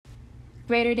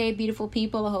Greater day, beautiful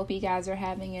people. I hope you guys are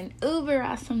having an uber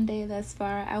awesome day thus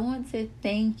far. I want to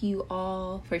thank you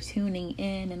all for tuning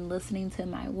in and listening to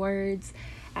my words.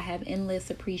 I have endless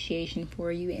appreciation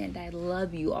for you and I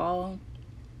love you all.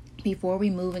 Before we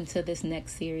move into this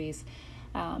next series,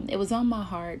 it was on my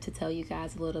heart to tell you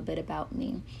guys a little bit about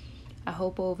me. I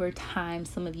hope over time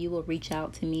some of you will reach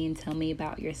out to me and tell me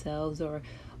about yourselves or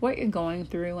what you're going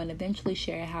through, and eventually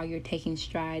share how you're taking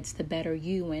strides to better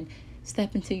you and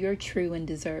step into your true and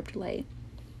deserved light.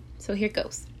 So here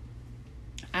goes.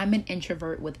 I'm an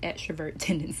introvert with extrovert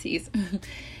tendencies.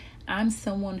 I'm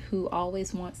someone who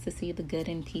always wants to see the good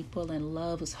in people and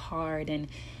loves hard, and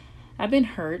I've been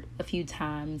hurt a few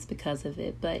times because of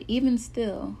it, but even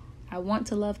still, I want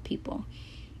to love people.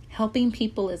 Helping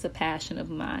people is a passion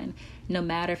of mine, no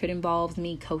matter if it involves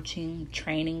me coaching,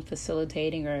 training,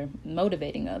 facilitating, or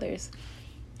motivating others.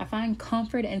 I find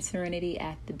comfort and serenity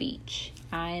at the beach.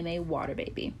 I am a water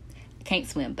baby. I can't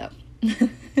swim though.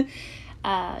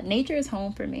 Nature is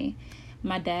home for me.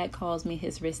 My dad calls me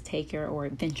his risk taker or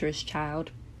adventurous child.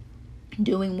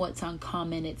 Doing what's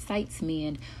uncommon excites me,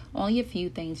 and only a few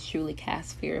things truly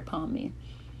cast fear upon me.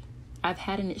 I've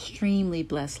had an extremely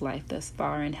blessed life thus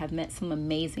far and have met some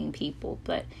amazing people,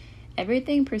 but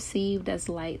everything perceived as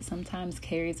light sometimes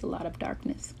carries a lot of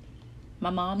darkness. My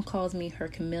mom calls me her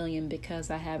chameleon because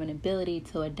I have an ability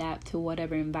to adapt to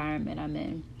whatever environment I'm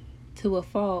in. To a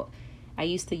fault, I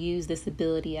used to use this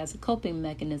ability as a coping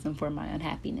mechanism for my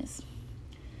unhappiness.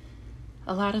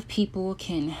 A lot of people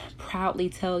can proudly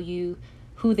tell you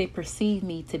who they perceive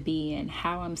me to be and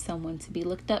how I'm someone to be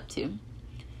looked up to.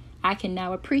 I can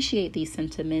now appreciate these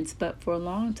sentiments, but for a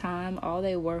long time, all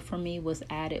they were for me was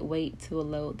added weight to a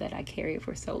load that I carried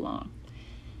for so long.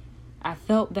 I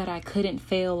felt that I couldn't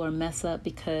fail or mess up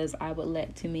because I would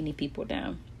let too many people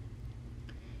down.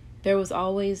 There was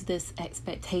always this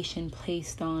expectation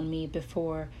placed on me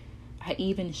before I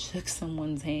even shook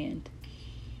someone's hand.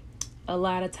 A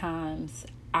lot of times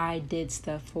I did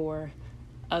stuff for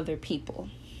other people,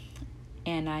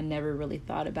 and I never really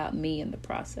thought about me in the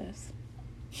process.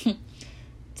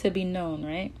 To be known,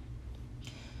 right?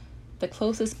 The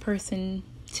closest person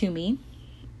to me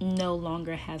no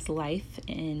longer has life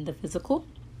in the physical.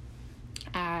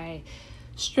 I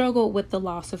struggled with the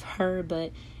loss of her,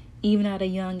 but even at a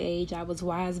young age, I was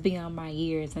wise beyond my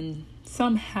years and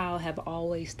somehow have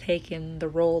always taken the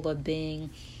role of being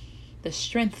the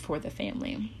strength for the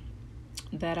family,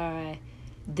 that I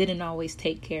didn't always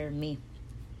take care of me.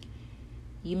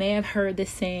 You may have heard the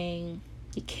saying,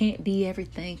 you can't be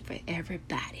everything for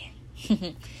everybody.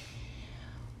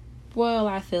 Well,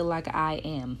 I feel like I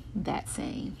am that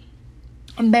saying.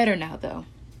 I'm better now, though.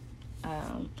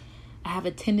 I have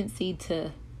a tendency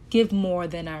to give more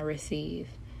than I receive.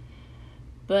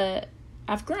 But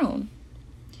I've grown.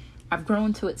 I've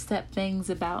grown to accept things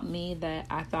about me that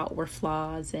I thought were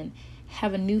flaws and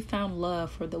have a newfound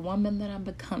love for the woman that I'm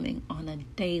becoming on a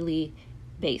daily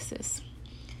basis.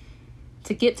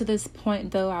 To get to this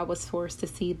point, though, I was forced to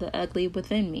see the ugly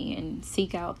within me and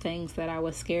seek out things that I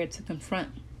was scared to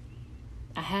confront.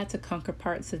 I had to conquer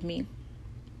parts of me.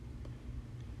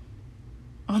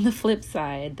 On the flip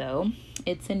side, though,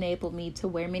 it's enabled me to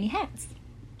wear many hats.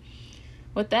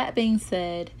 With that being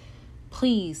said,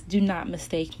 please do not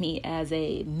mistake me as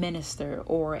a minister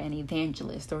or an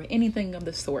evangelist or anything of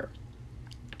the sort.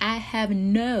 I have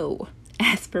no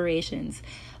aspirations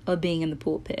of being in the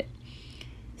pulpit.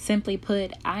 Simply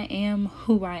put, I am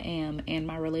who I am, and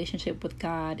my relationship with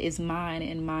God is mine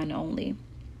and mine only,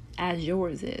 as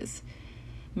yours is.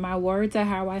 My words are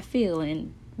how I feel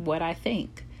and what I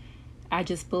think. I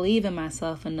just believe in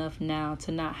myself enough now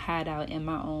to not hide out in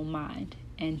my own mind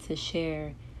and to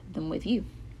share them with you.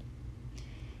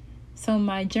 So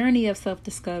my journey of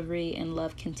self-discovery and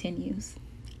love continues.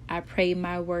 I pray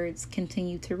my words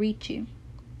continue to reach you.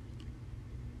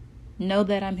 Know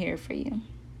that I'm here for you.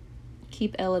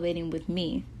 Keep elevating with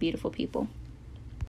me, beautiful people.